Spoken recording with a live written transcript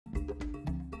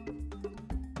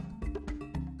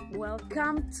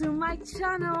Welcome to my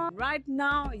channel. Right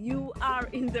now you are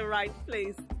in the right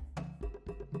place.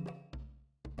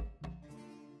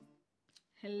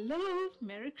 Hello,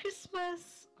 Merry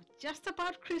Christmas, or just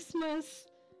about Christmas,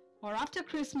 or after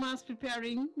Christmas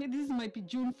preparing. Maybe this might be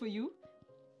June for you.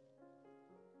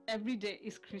 Every day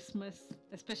is Christmas,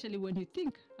 especially when you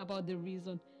think about the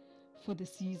reason for the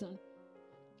season.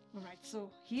 All right, so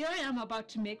here I am about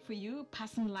to make for you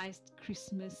personalized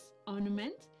Christmas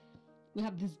ornament. We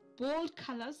have these bold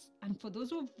colors, and for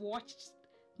those who have watched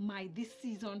my this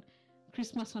season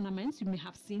Christmas ornaments, you may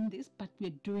have seen this, but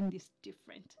we're doing this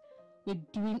different. We're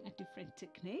doing a different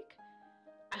technique.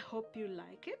 I hope you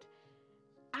like it.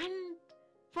 And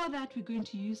for that, we're going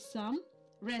to use some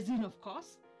resin, of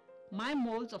course, my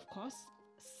molds, of course,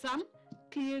 some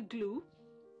clear glue,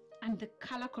 and the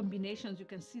color combinations. You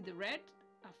can see the red,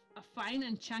 a fine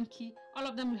and chunky. All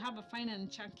of them we have a fine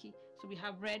and chunky. So we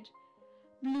have red,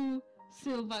 blue,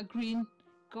 silver, green,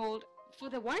 gold. For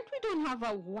the white, we don't have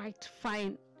a white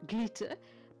fine glitter,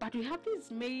 but we have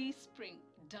this MEYSPRING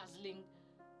Dazzling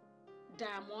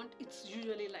diamond. It's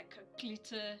usually like a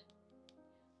glitter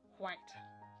white.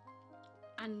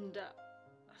 And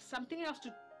something else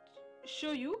to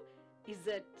show you is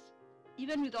that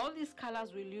even with all these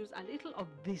colors, we'll use a little of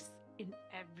this in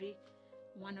every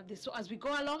one of these. So as we go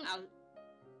along, I'll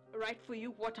write for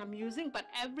you what I'm using, but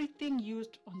everything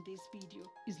used on this video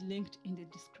is linked in the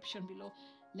description below.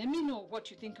 Let me know what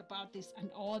you think about this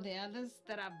and all the others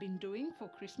that I've been doing for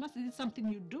Christmas. Is it something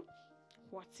you do?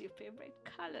 What's your favorite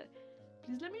color?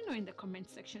 Please let me know in the comment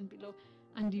section below.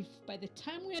 And if by the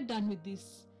time we are done with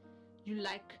this, you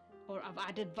like or I've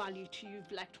added value to you,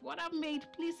 you've liked what I've made,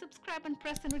 please subscribe and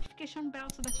press the notification bell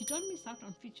so that you don't miss out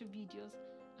on future videos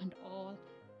and all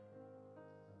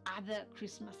other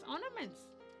Christmas ornaments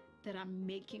that I'm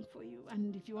making for you.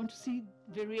 And if you want to see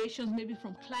variations maybe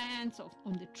from clients or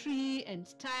on the tree and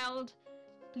styled,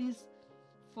 please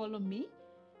follow me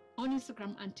on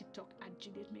Instagram and TikTok at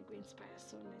Juliet Migwi Inspire.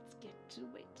 So let's get to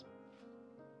it.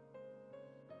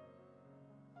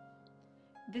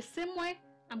 The same way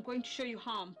I'm going to show you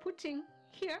how I'm putting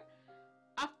here.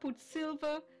 I've put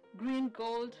silver, green,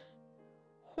 gold,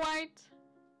 white,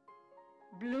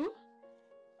 blue,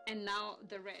 and now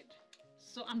the red.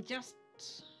 So I'm just,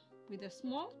 with a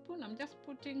small spoon, I'm just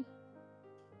putting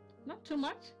not too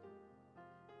much,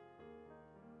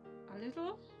 a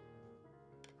little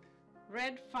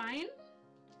red fine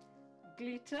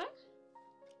glitter,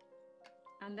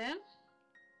 and then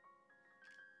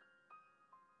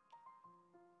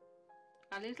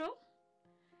a little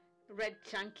red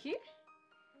chunky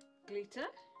glitter,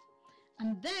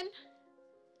 and then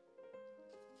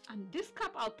and this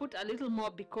cup I'll put a little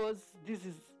more because this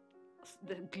is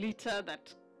the glitter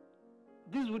that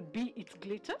this would be its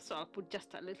glitter, so I'll put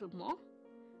just a little more.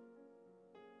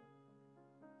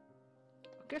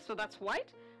 Okay, so that's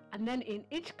white, and then in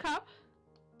each cup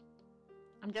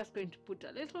I'm just going to put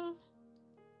a little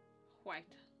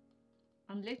white,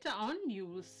 and later on you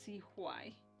will see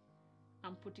why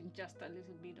I'm putting just a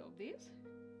little bit of this.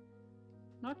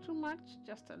 Not too much,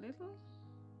 just a little.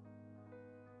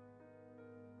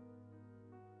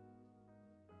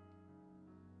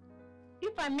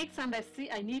 If I mix and I see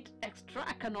I need extra,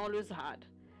 I can always add.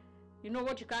 You know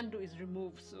what you can't do is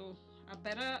remove, so I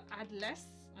better add less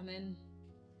and then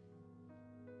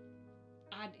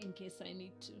add in case I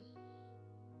need to.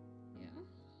 Yeah.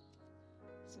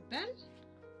 So then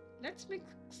let's mix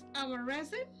our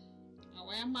resin. Now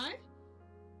where am I?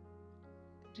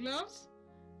 Gloves,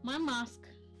 my mask,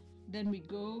 then we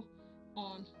go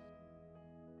on.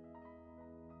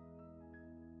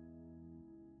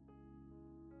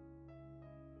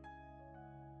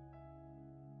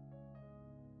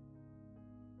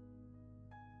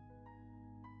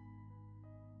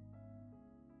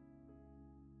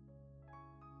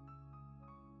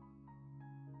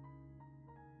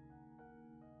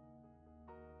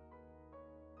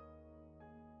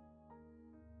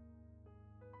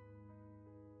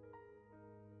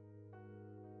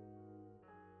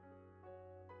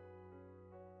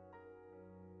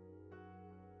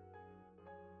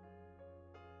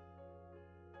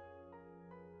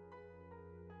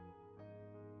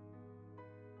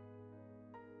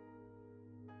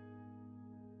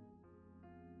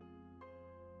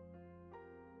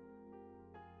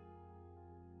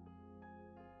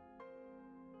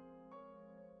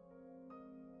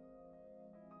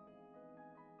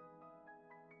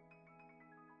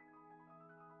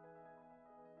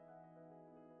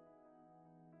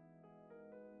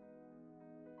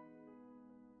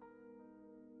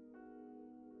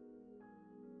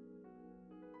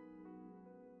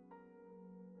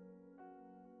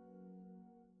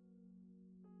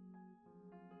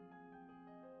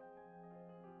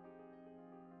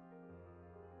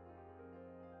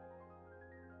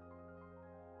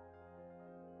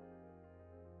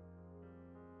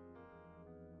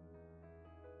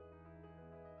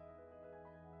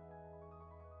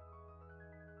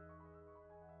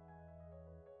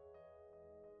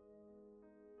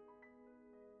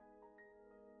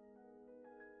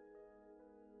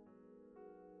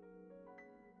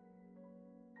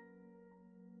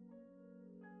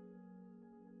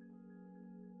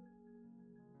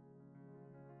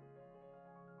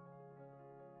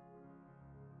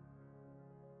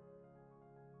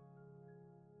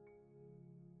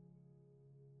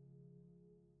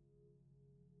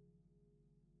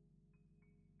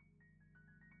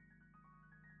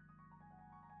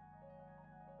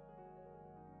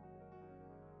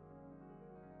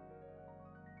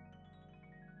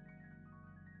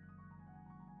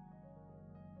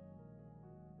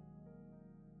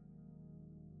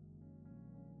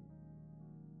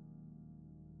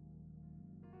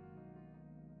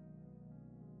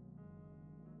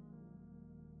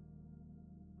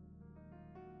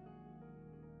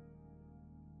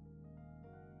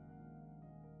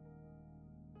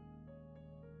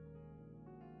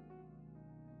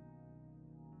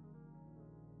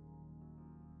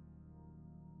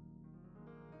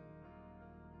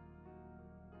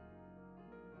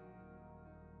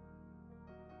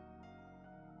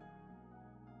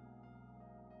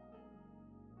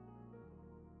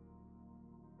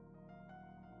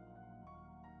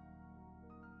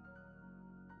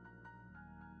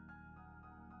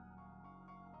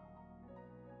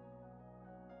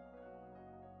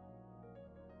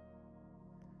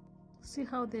 See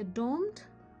how they're domed?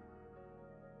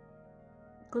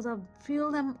 Because I've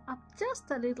filled them up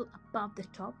just a little above the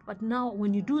top. But now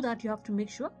when you do that, you have to make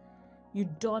sure you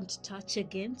don't touch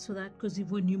again, so that because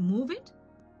when you move it,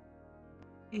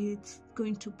 it's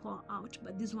going to pour out.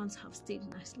 But these ones have stayed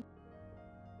nicely.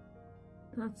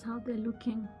 That's how they're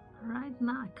looking right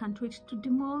now. I can't wait to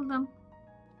demold them.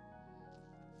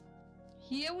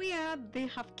 Here we are. They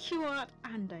have cured,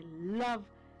 and I love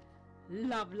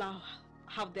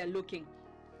how they're looking.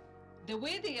 The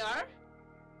way they are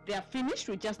finished.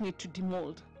 We just need to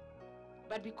demold.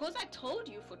 But because I told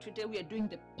you for today we are doing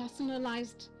the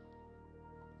personalized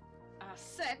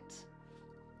set,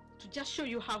 to just show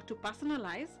you how to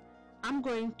personalize, I'm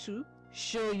going to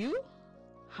show you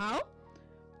how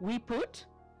we put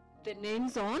the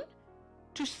names on.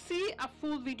 To see a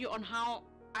full video on how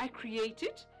I create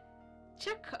it,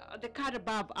 check the card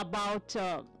above about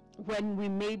when we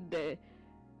made the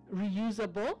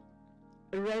reusable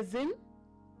resin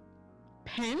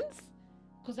pens,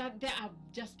 because there I've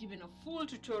just given a full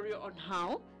tutorial on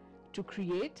how to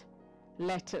create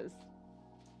letters.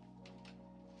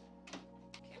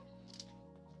 Okay.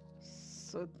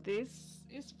 So this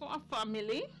is for a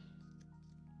family.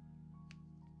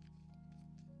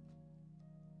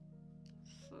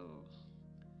 So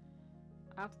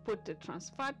I've put the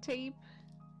transfer tape,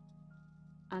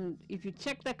 and if you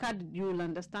check the card you'll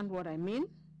understand what I mean.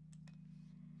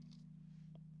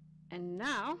 And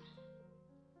now,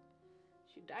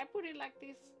 should I put it like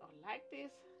this or like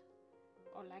this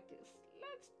or like this?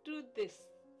 Let's do this,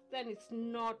 then it's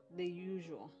not the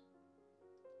usual.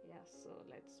 Yeah, so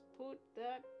let's put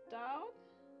that down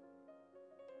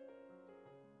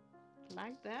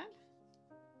like that.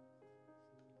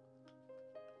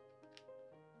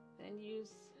 Then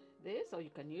use this, or you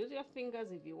can use your fingers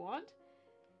if you want.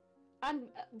 And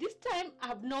this time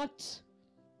I've not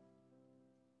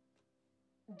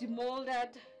demolded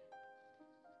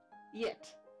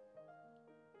yet,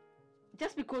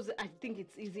 just because I think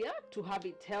it's easier to have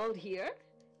it held here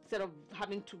instead of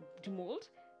having to demold.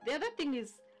 The other thing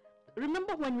is,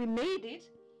 remember when we made it,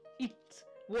 it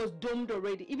was domed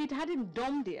already. If it hadn't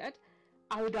domed yet,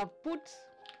 I would have put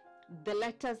the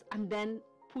letters and then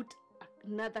put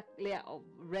another layer of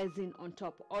resin on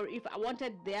top. Or if I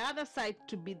wanted the other side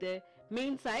to be the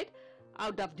main side, I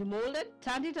would have demolded,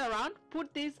 turned it around,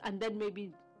 put this, and then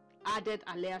maybe added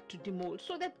a layer to demold.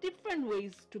 So there are different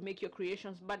ways to make your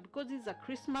creations, but because it's a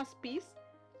Christmas piece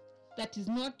that is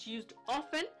not used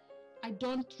often, I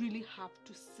don't really have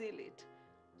to seal it.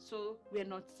 So we're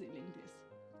not sealing this.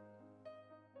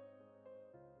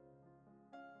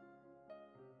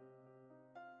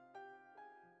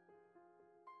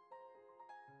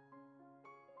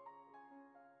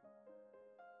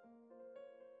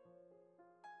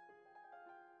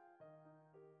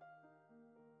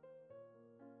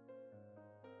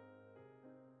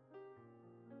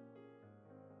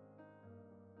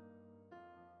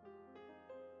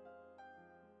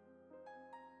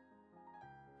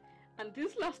 And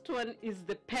this last one is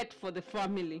the pet for the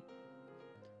family.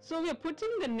 So we're putting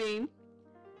the name,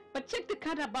 but check the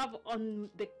card above on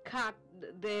the card,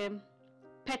 the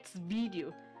pet's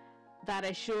video that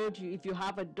I showed you. If you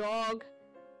have a dog,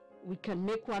 we can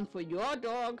make one for your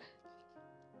dog.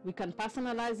 We can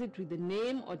personalize it with the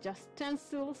name or just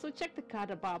stencil. So check the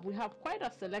card above. We have quite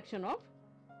a selection of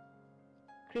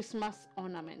Christmas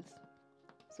ornaments.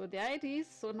 So there it is.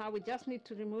 So now we just need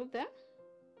to remove them.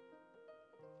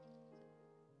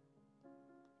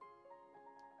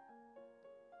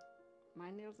 My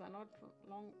nails are not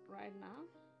long right now.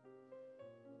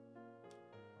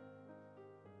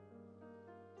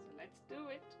 So let's do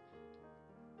it.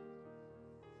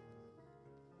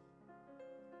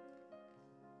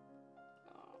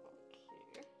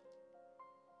 Okay.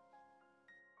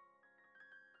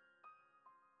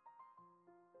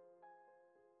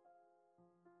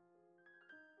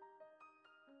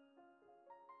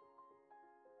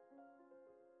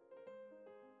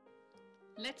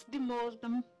 Let's demold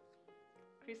them.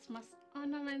 Christmas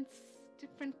ornaments,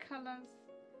 different colors.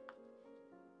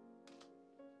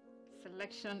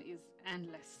 Selection is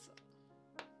endless.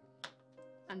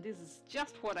 And this is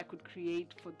just what I could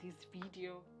create for this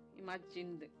video.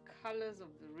 Imagine the colors of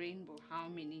the rainbow, how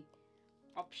many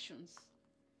options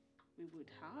we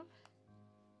would have.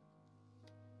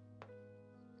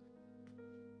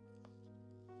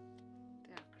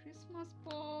 There are Christmas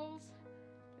balls.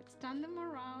 Let's turn them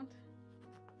around.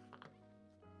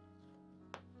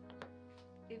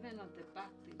 Even on the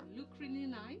back, they look really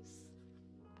nice.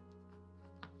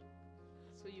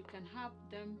 So you can have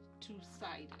them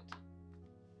two-sided.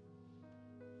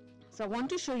 So I want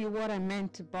to show you what I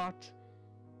meant about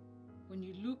when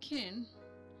you look in,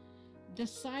 the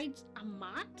sides are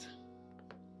matte.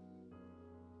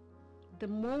 The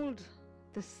mold,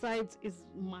 the sides is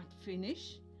matte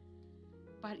finish,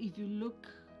 but if you look,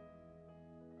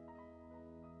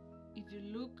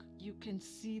 you can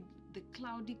see the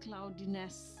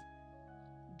cloudiness.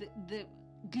 The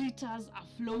glitters are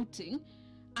floating,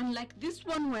 unlike this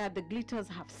one where the glitters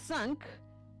have sunk.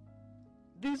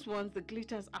 These ones, the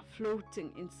glitters are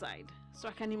floating inside. So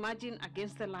I can imagine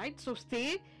against the light. So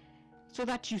stay so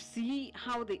that you see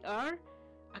how they are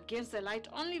against the light.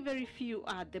 Only very few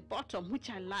are at the bottom, which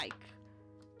I like.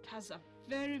 It has a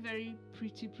very, very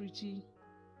pretty.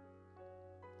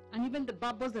 And even the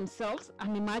bubbles themselves,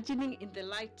 I'm imagining in the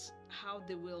light how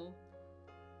they will,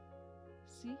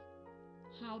 see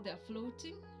how they're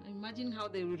floating. I'm imagining how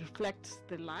they will reflect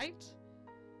the light.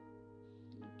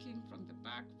 Looking from the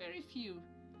back, very few.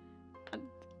 And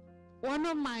one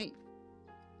of my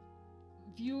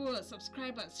viewers,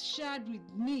 subscribers, shared with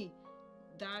me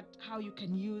that how you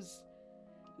can use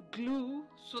glue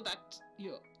so that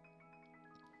your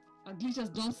glitters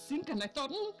don't sink, and I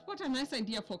thought, what a nice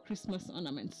idea for Christmas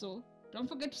ornaments. So don't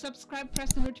forget to subscribe,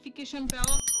 press the notification bell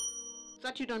so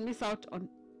that you don't miss out on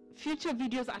future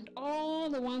videos and all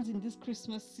the ones in this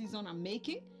Christmas season I'm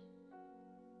making.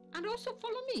 And also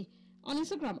follow me on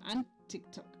Instagram and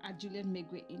TikTok at Juliet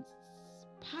Migwi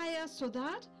Inspire, so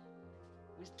that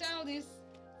we style this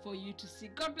for you to see.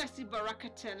 God bless you,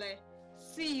 Barakatele.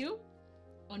 See you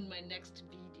on my next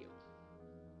video.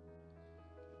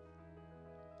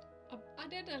 I've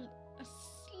added a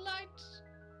slight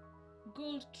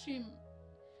gold trim,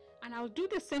 and I'll do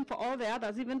the same for all the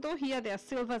others, even though here they are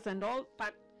silvers and all,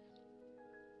 but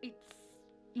it's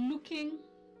looking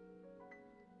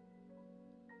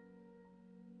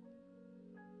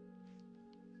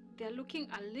they're looking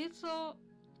a little,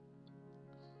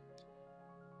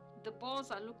 the balls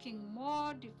are looking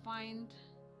more defined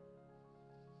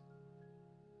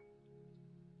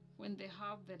when they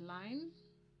have the line.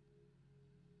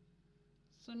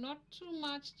 So not too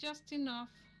much, just enough.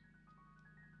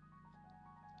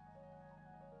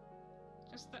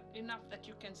 Just enough that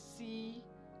you can see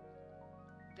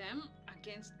them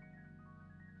against,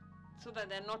 so that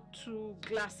they're not too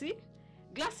glassy.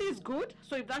 Glassy is good,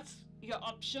 so if that's your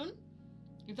option,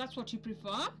 if that's what you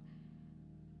prefer,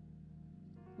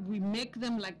 we make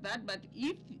them like that. But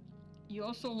if you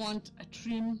also want a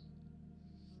trim,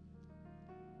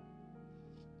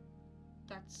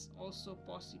 that's also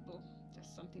possible.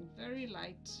 Just something very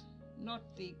light, not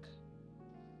thick,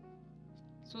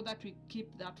 so that we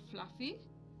keep that fluffy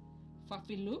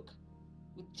look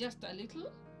with just a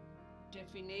little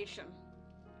definition.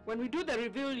 When we do the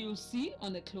reveal, you'll see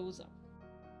on the close-up.